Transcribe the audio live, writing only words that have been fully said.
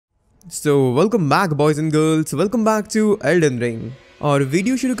So welcome back boys and girls, welcome back to Elden ring. और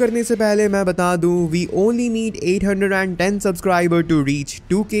video शुरू करने से पहले मैं बता दूं, we only need 810 subscriber to reach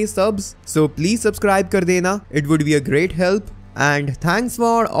 2K subs, so please subscribe कर देना, it would be a great help and thanks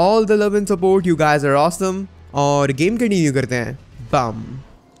for all the love and support, you guys are awesome. और गेम कंटिन्यू करते हैं। बम।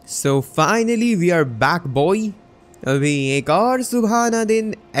 So finally we are back boy. अभी एक और सुबहाना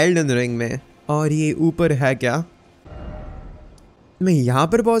दिन एल्डन रिंग में। और ये ऊपर है क्या? मैं यहाँ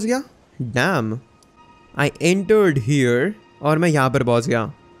पर पहुँच गया। डैम, आई एंटर्ड हियर और मैं यहाँ पर पहुँच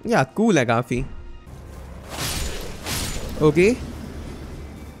गया। या कूल है काफ़ी। Okay,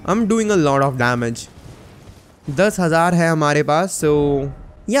 I am doing a lot of damage. 10,000 है हमारे पास, सो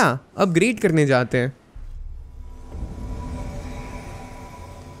या अपग्रेड करने जाते हैं।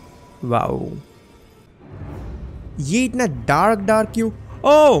 वाओ, ये इतना डार्क डार्क क्यों?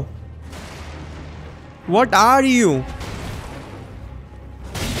 ओह, what are you?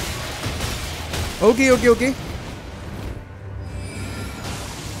 Okay okay okay.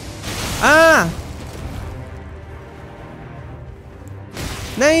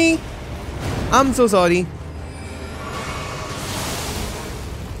 नहीं, I am so sorry.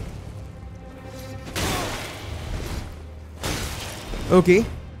 Okay,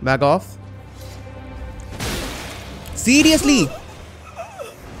 back of. Seriously,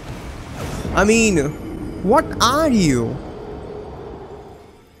 I mean what are you?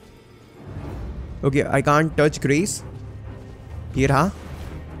 Okay, I can't touch grace. ये रहा,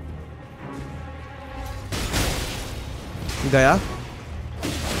 गया।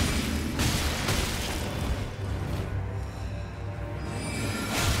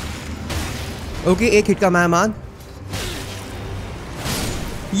 ओके, एक हिट का मेहमान।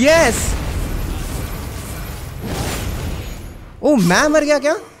 यस। ओ, मैं मर गया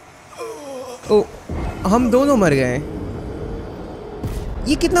क्या? ओ, हम दोनों मर गए।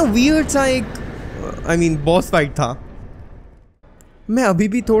 ये कितना वियर्ड सा एक आई मीन बॉस फाइट था। मैं अभी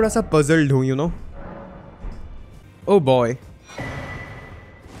भी थोड़ा सा पजल्ड हूं, यू नो। ओ बॉय,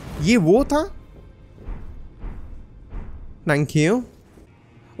 ये वो था। Thank you.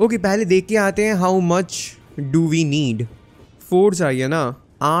 ओके, पहले देख के आते हैं how much do we need. 4 चाहिए ना?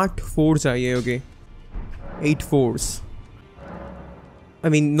 8 4 चाहिए। Okay, 8 4s।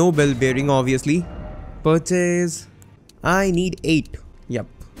 I mean no bell bearing obviously. Purchase, I need 8। Yup,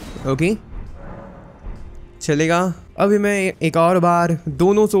 okay, चलेगा। अभी मैं एक और बार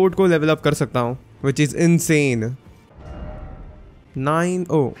दोनों सोर्ड को लेवल अप कर सकता हूँ, विच इज़ इनसेन। 9,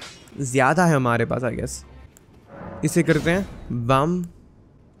 ओ ज़्यादा है हमारे पास आई गेस। इसे करते हैं बम।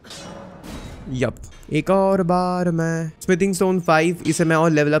 यप, एक और बार मैं स्मिथिंग स्टोन 5, इसे मैं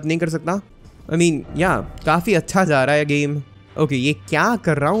और लेवल अप नहीं कर सकता। आई मीन या काफ़ी अच्छा जा रहा है गेम। ओके, ये क्या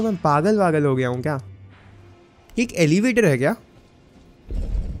कर रहा हूँ मैं? पागल वागल हो गया हूँ क्या? एक एलिवेटर है क्या?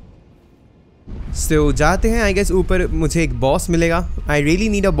 सो जाते हैं आई गेस ऊपर। मुझे एक बॉस मिलेगा। I really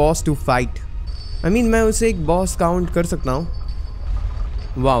need a boss to fight. I mean मैं उसे एक बॉस काउंट कर सकता हूँ।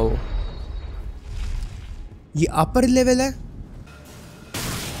 वाओ, ये अपर लेवल है।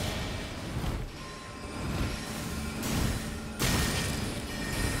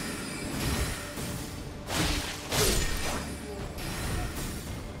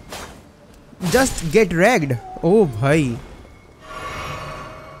 Just get ragged. ओ भाई,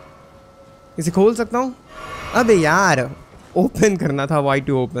 इसे खोल सकता हूँ? अबे यार, ओपन करना था, वाई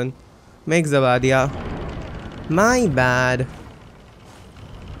टू ओपन। मैं एक दबा दिया, माई बैड।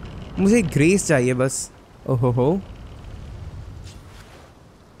 मुझे ग्रेस चाहिए बस। ओहो हो,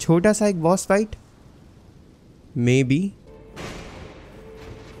 छोटा सा एक boss fight may be.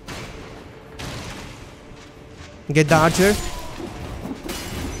 Get the Archer.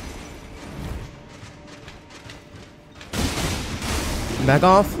 Back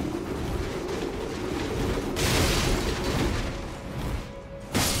of.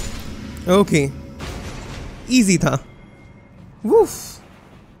 Okay, easy था। Woof,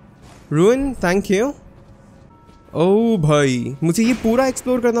 रूइन, thank you. ओ भाई, मुझे ये पूरा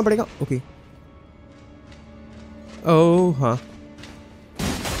एक्सप्लोर करना पड़ेगा। ओके, ओ हाँ,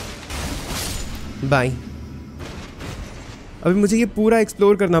 बाय। अभी मुझे ये पूरा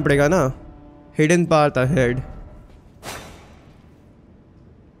एक्सप्लोर करना पड़ेगा ना। Hidden part ahead.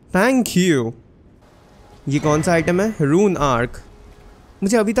 Thank you. ये कौन सा आइटम है? रून आर्क।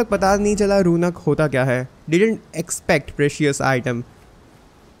 मुझे अभी तक पता नहीं चला रूनक होता क्या है। Didn't expect precious item.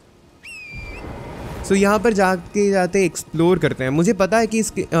 सो यहाँ पर जाते जाते एक्सप्लोर करते हैं। मुझे पता है कि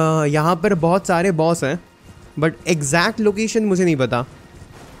इसके यहाँ पर बहुत सारे बॉस हैं, बट एग्जैक्ट लोकेशन मुझे नहीं पता।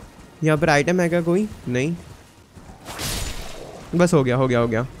 यहाँ पर आइटम है क्या कोई? नहीं, बस हो गया हो गया हो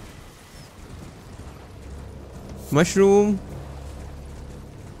गया। मशरूम,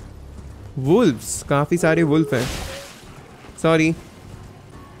 वुल्फ्स, काफ़ी सारे वुल्फ हैं। सॉरी।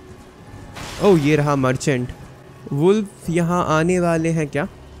 ओह ये रहा मर्चेंट। वुल्फ यहाँ आने वाले हैं क्या?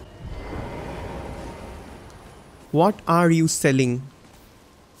 What are you selling?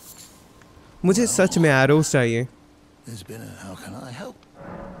 मुझे सच में एरोस चाहिए।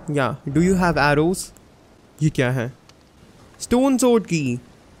 या डू यू हैव एरोस? ये क्या है? स्टोन सोर्ड की।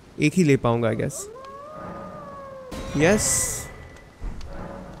 एक ही ले पाऊंगा आई गेस। यस।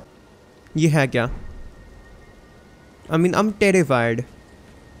 ये है क्या? I mean I am terrified.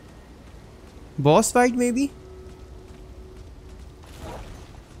 Boss fight में भी?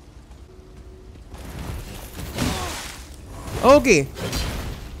 Okay,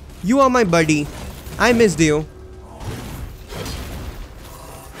 you are my buddy. I missed you.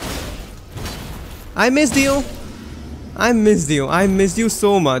 I missed you. I missed you. I missed you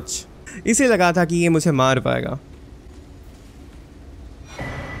so much. इसे लगा था कि ये मुझे मार पाएगा।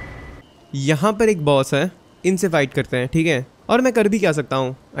 यहाँ पर एक बॉस है, इनसे फाइट करते हैं, ठीक है? और मैं कर भी क्या सकता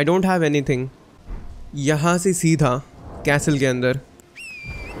हूँ? I don't have anything. यहाँ से सीधा कैसल के अंदर।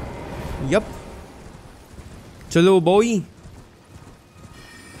 यप, चलो बॉय।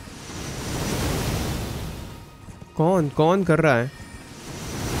 कौन कौन कर रहा है?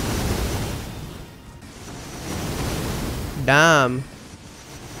 Dam.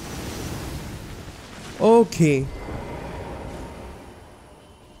 Okay,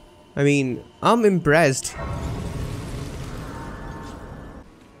 I mean I am impressed.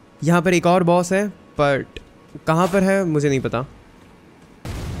 यहाँ पर एक और बॉस है, बट कहाँ पर है मुझे नहीं पता।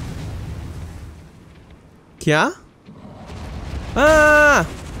 क्या?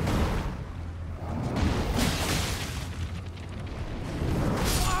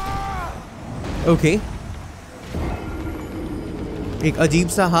 ओके, एक अजीब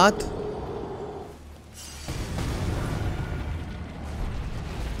सा हाथ।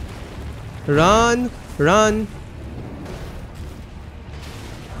 Run run.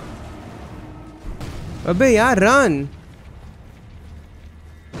 अबे यार run.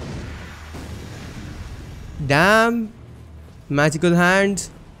 Dam, magical hands.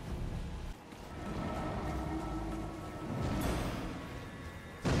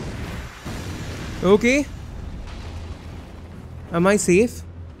 Okay, am I safe?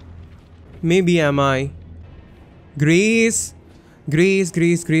 Maybe am I? Grace grace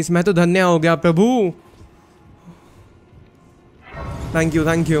grace grace, मैं तो धन्य हो गया प्रभु। Thank you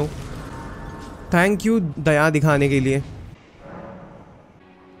thank you thank you दया दिखाने के लिए।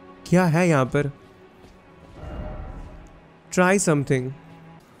 क्या है यहाँ पर? Try something.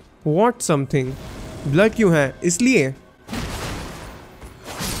 What something? Blood क्यों है? इसलिए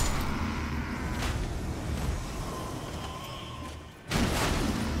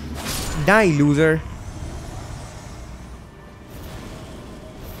डाई लूजर।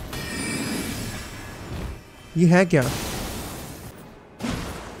 ये है क्या?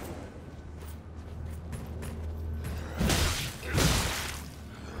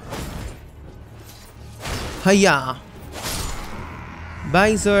 हैया,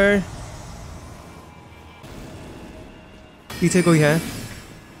 बाय सर। पीछे कोई है?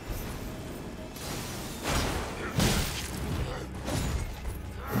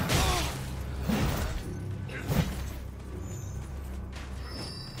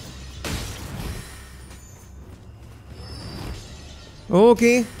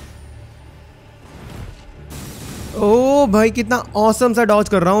 ओके। ओ भाई, कितना ऑसम सा डॉज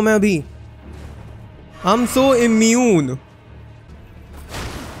कर रहा हूं मैं अभी। I am so immune.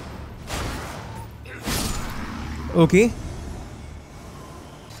 Okay,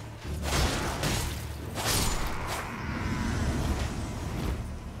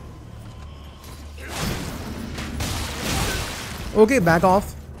 okay, back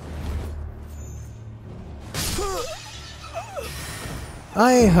of.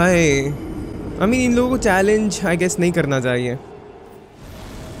 आए हाय, आई मीन इन लोगों को चैलेंज आई गेस नहीं करना चाहिए।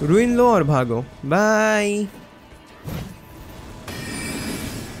 रुइन लो और भागो, बाय।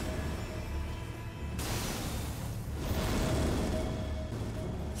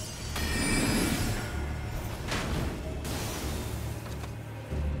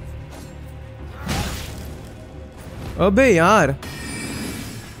 अबे यार,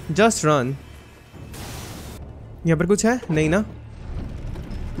 जस्ट रन। यहाँ पर कुछ है? नहीं ना।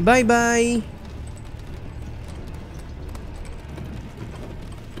 Bye bye.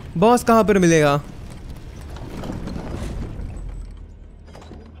 बॉस कहाँ पर मिलेगा?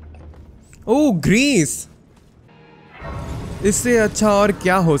 ओह ग्रीस, इससे अच्छा और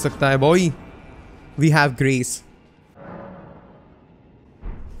क्या हो सकता है boy? We have Greece.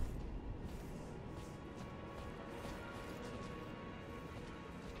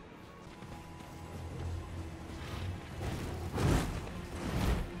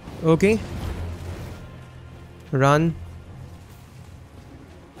 Okay run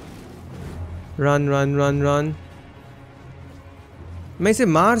run run run run. मैं इसे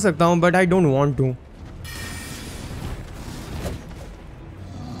मार सकता हूं but I don't want to.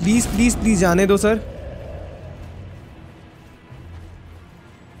 Please please please जाने दो सर।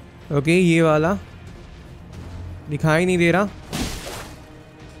 ओके ये वाला दिखाई नहीं दे रहा।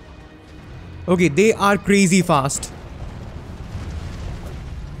 Okay they are crazy fast.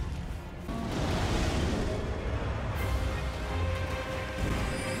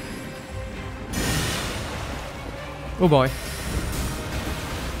 Oh boy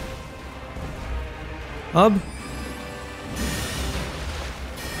अब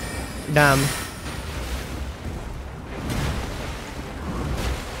डैम।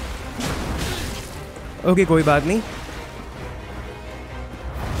 ओके कोई बात नहीं।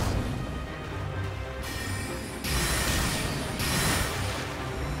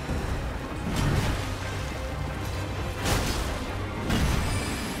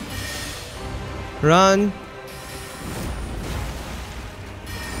 रन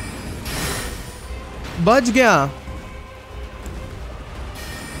बच गया।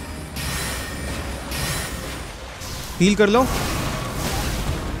 हील कर लो।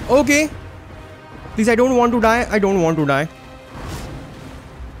 Okay please I don't want to die. I don't want to die.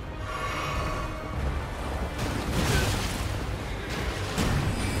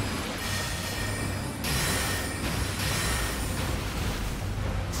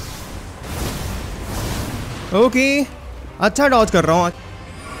 Okay अच्छा डॉज कर रहा हूँ।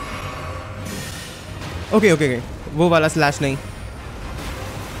 ओके ओके वो वाला स्लैश नहीं।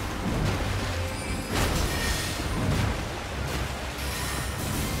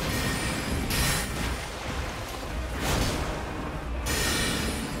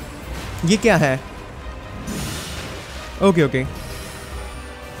 ये क्या है? ओके ओके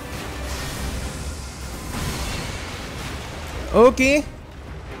ओके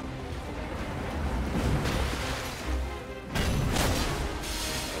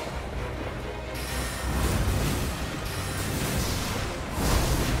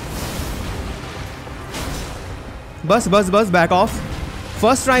बस बस बस बैक ऑफ।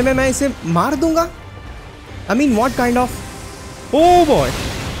 फर्स्ट ट्राई में मैं इसे मार दूंगा। I mean what kind of. Oh boy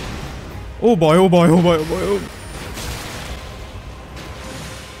oh boy oh boy oh boy oh boy.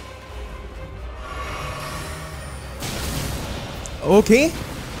 Okay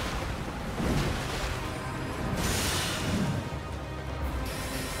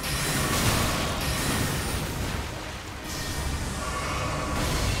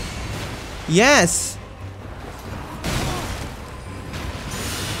yes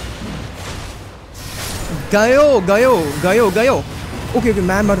गयो गयो गयो गयो। ओके ओके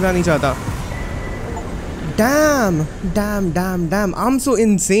मैं मरना नहीं चाहता। Dam dam dam dam I am so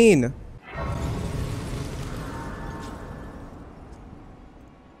insane.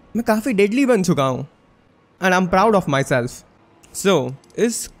 मैं काफी डेडली बन चुका हूं and I am proud of my self. सो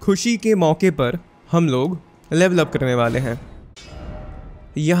इस खुशी के मौके पर हम लोग लेवल अप करने वाले हैं।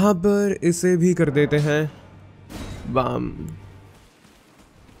 यहां पर इसे भी कर देते हैं बम।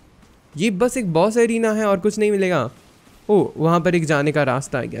 ये बस एक बॉस एरिना है और कुछ नहीं मिलेगा। ओ वहां पर एक जाने का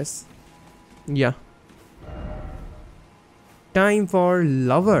रास्ता है गेस। या टाइम फॉर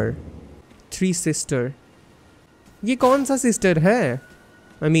लवर 3 सिस्टर। ये कौन सा सिस्टर है?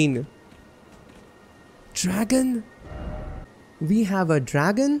 I mean dragon. We have a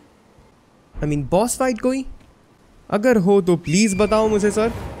dragon. I mean boss fight कोई अगर हो तो प्लीज बताओ मुझे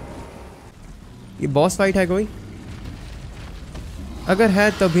सर। ये बॉस फाइट है कोई? अगर है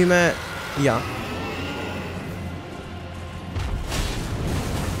तभी मैं या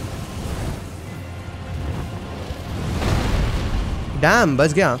डैम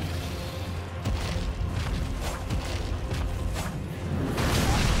बच गया।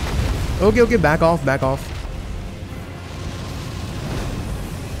 Okay okay back of back of.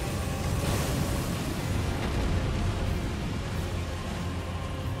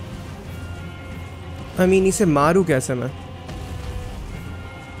 I mean इसे मारूं कैसे मैं?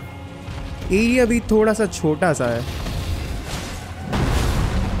 एरिया भी थोड़ा सा छोटा सा है।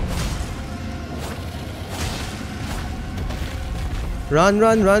 Run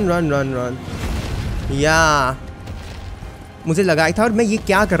run run run run run. या मुझे लगाया था और मैं ये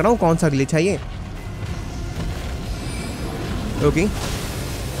क्या कर रहा हूँ? कौन सा ग्लिच है ये? ओके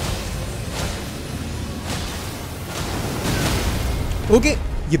ओके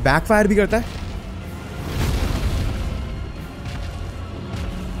ये बैकफायर भी करता है।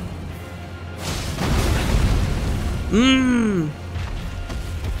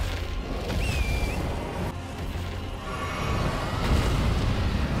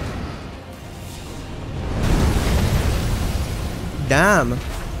 Damn.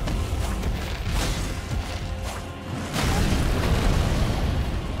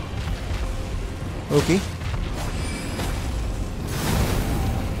 Okay.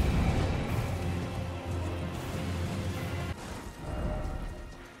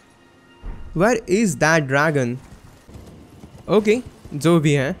 Where is that dragon? Okay, जो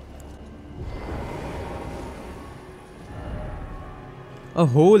भी है. A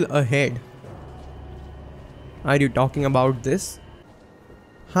hole ahead. Are you talking about this?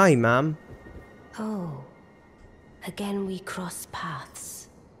 Hi, ma'am. Oh, again we cross paths.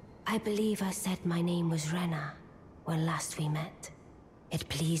 I believe I said my name was Rena when last we met. It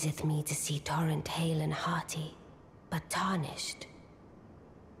pleaseth me to see Torrent hale and hearty, but tarnished.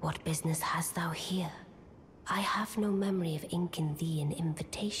 What business hast thou here? I have no memory of inking thee an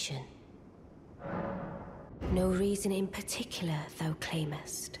invitation. No reason in particular thou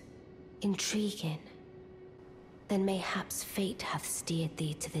claimest. Intriguing. Then mayhaps fate hath steered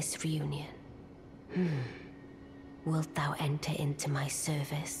thee to this reunion. Wilt thou enter into my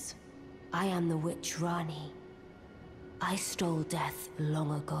service? I am the witch Rani. I stole death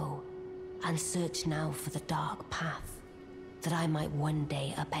long ago, and search now for the dark path, that I might one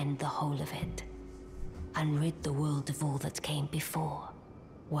day upend the whole of it, and rid the world of all that came before.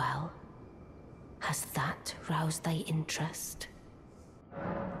 Well, has that roused thy interest?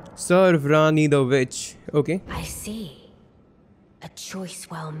 Serve Rani the witch. Okay. I see. A choice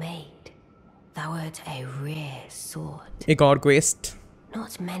well made. Thou art a rare sword. एक और quest.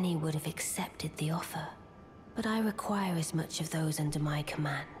 Not many would have accepted the offer, but I require as much of those under my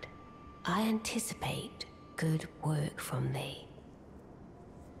command. I anticipate good work from thee.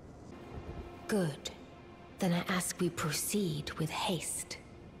 Good. Then I ask we proceed with haste.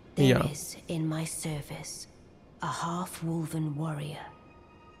 There is, in my service, a half-wolven warrior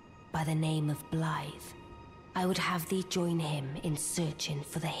by the name of Blythe. I would have thee join him in searching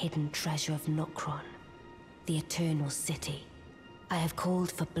for the hidden treasure of Nokron, the Eternal City. I have called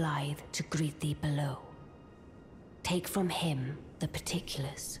for Blythe to greet thee below. Take from him the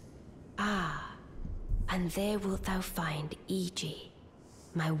particulars. Ah, and there wilt thou find Iji,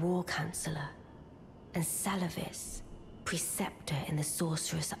 my war counselor, and Salavis, preceptor in the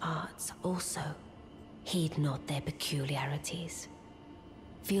sorcerous arts also. Heed not their peculiarities.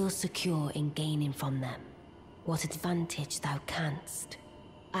 Feel secure in gaining from them what advantage thou canst.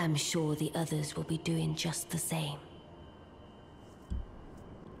 I am sure the others will be doing just the same.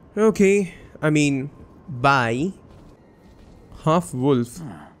 Okay, I mean, bye. Half wolf.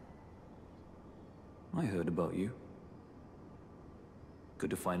 I heard about you.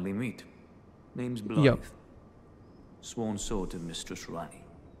 Good to finally meet. Name's Blythe. Yep. Sworn sword to Mistress Rani.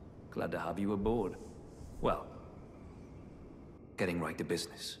 Glad to have you aboard. Well, getting right to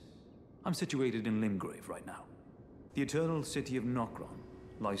business. I'm situated in Limgrave right now. The eternal city of Nokron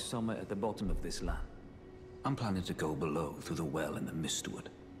lies somewhere at the bottom of this land. I'm planning to go below through the well in the Mistwood.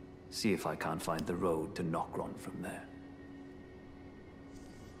 See if I can't find the road to Nokron from there.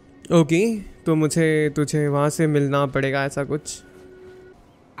 Okay, तो मुझे तुझे वहाँ से मिलना पड़ेगा ऐसा कुछ.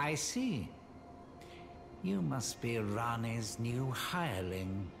 I see. You must be Rani's new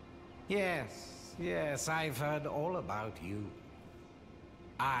hireling. Yes, I've heard all about you.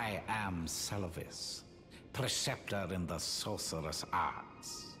 I am Salavis, preceptor in the sorcerous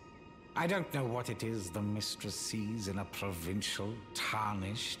arts. I don't know what it is the mistress sees in a provincial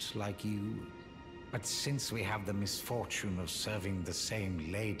tarnished like you, but since we have the misfortune of serving the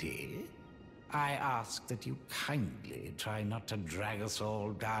same lady, I ask that you kindly try not to drag us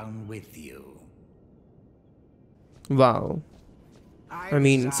all down with you. Wow. I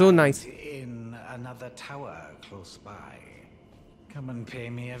mean, so nice. In another tower close by. Come and pay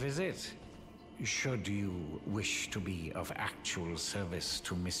me a visit. Should you wish to be of actual service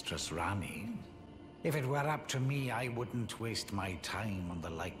to Mistress Rani. If it were up to me, I wouldn't waste my time on the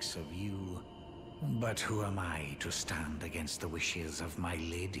likes of you. But who am I to stand against the wishes of my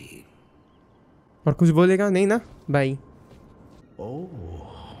lady? और कुछ बोलेगा नहीं ना? Bye. Oh,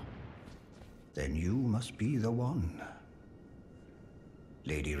 then you must be the one.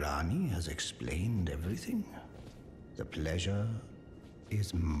 Lady Rani has explained everything. The pleasure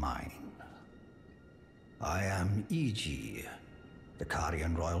is mine. I am Iji, the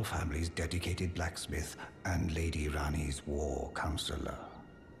Karian royal family's dedicated blacksmith and Lady Rani's war counselor.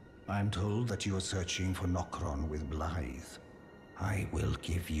 I'm told that you are searching for Nokron with Blythe. I will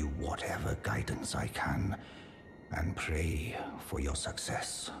give you whatever guidance I can and pray for your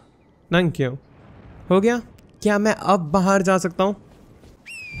success. Thank you. हो गया? क्या मैं अब बाहर जा सकता हूँ?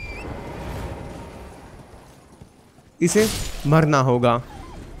 इसे मरना होगा.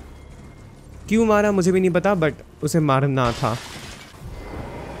 क्यों मारा मुझे भी नहीं पता, बट उसे मारना था.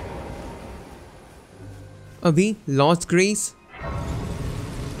 अभी लॉस्ट ग्रेस।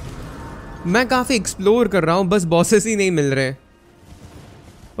 मैं काफी एक्सप्लोर कर रहा हूँ, बस बॉसेस ही नहीं मिल रहे।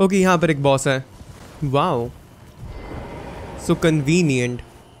 ओके, यहाँ पर एक बॉस है। वाओ, सो कन्वीनियंट।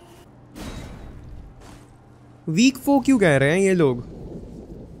 वीक फो क्यों कह रहे हैं ये लोग?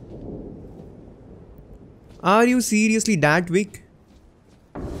 Are you seriously that week?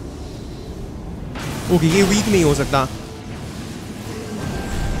 Okay, ये वीक नहीं हो सकता।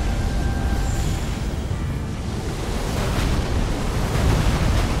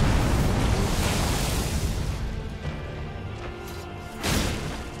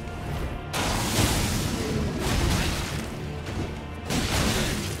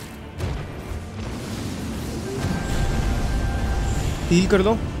 हील कर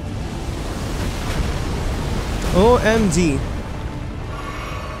दो। OMG,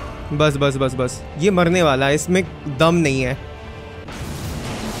 बस बस बस बस, ये मरने वाला है, इसमें दम नहीं है।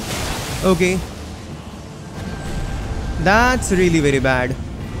 Okay, that's really very bad.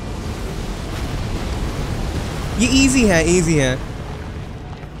 ये इजी है, इजी है।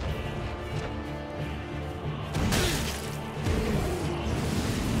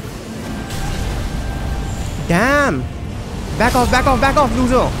 Dam, back of back of back of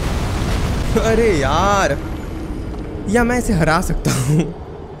लूजो। अरे यार, या मैं इसे हरा सकता हूं।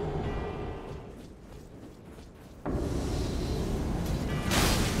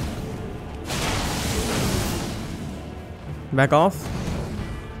 Back of.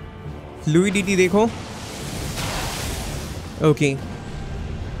 फ्लूइडिटी देखो। Okay,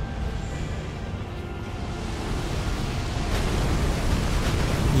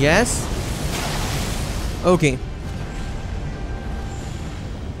 yes, okay.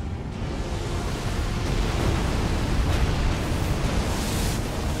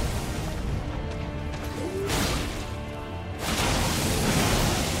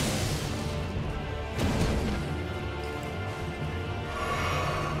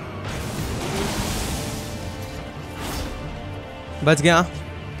 बच गया।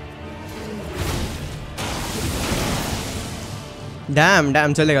 डैम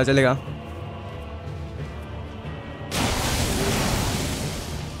डैम, चलेगा चलेगा।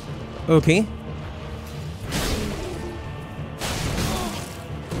 Okay,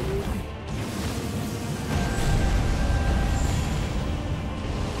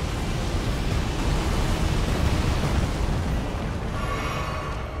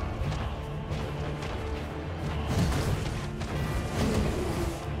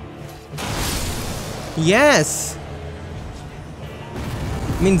 yes.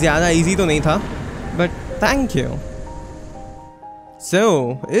 मीन ज़्यादा इजी तो नहीं था, बट थैंक यू।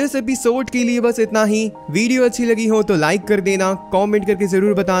 सो इस एपिसोड के लिए बस इतना ही। वीडियो अच्छी लगी हो तो लाइक कर देना, कमेंट करके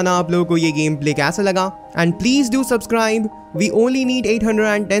ज़रूर बताना आप लोगों को ये गेम प्ले कैसा लगा। And please do subscribe. We only need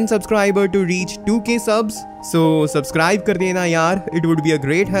 810 subscriber to reach 2K subs। So subscribe कर देना यार, it would be a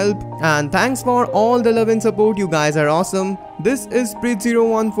great help. And thanks for all the love and support, you guys are awesome. This is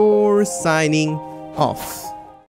Prit014 signing off.